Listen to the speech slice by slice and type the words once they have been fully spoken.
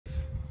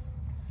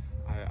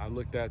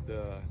looked at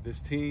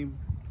this team,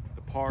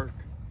 the park,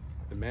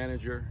 the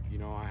manager. You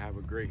know, I have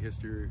a great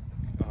history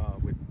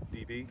with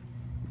DB.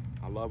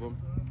 I love him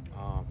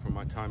from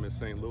my time in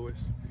St.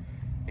 Louis.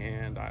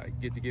 And I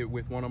get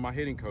with one of my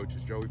hitting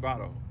coaches, Joey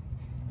Votto.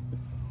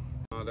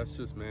 That's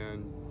just,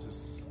 man,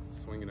 just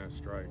swinging at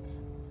strikes.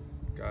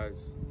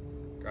 Guys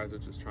are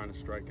just trying to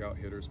strike out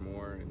hitters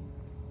more,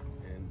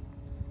 and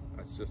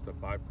that's just a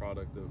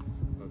byproduct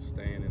of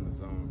staying in the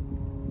zone.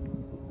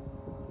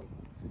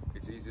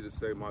 It's easy to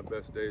say my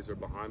best days are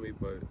behind me,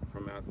 but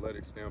from an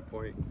athletic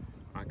standpoint,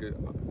 I could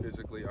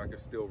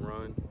still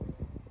run,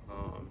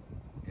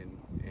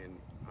 and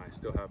I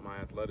still have my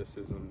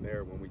athleticism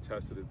there when we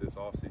tested it this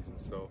offseason.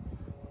 So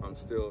I'm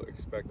still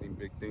expecting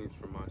big things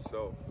from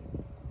myself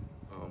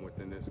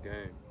within this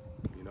game,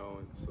 you know,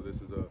 and so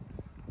this is a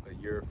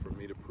year for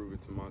me to prove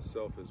it to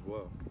myself as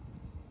well.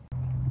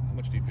 How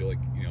much do you feel like,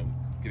 you know,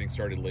 getting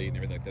started late and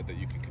everything like that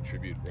you can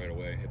contribute right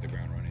away, hit the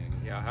ground running?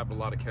 Yeah, I have a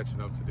lot of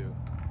catching up to do.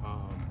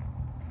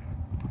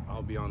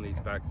 I'll be on these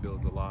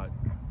backfields a lot,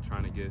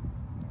 trying to get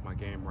my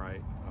game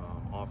right,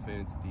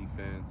 offense,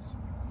 defense,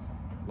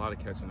 a lot of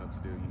catching up to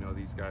do. You know,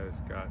 these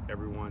guys got,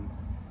 everyone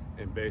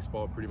in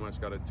baseball pretty much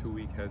got a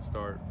 2-week head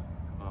start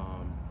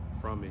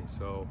from me,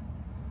 so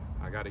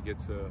I got to get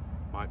to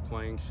my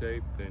playing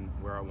shape than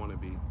where I want to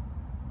be.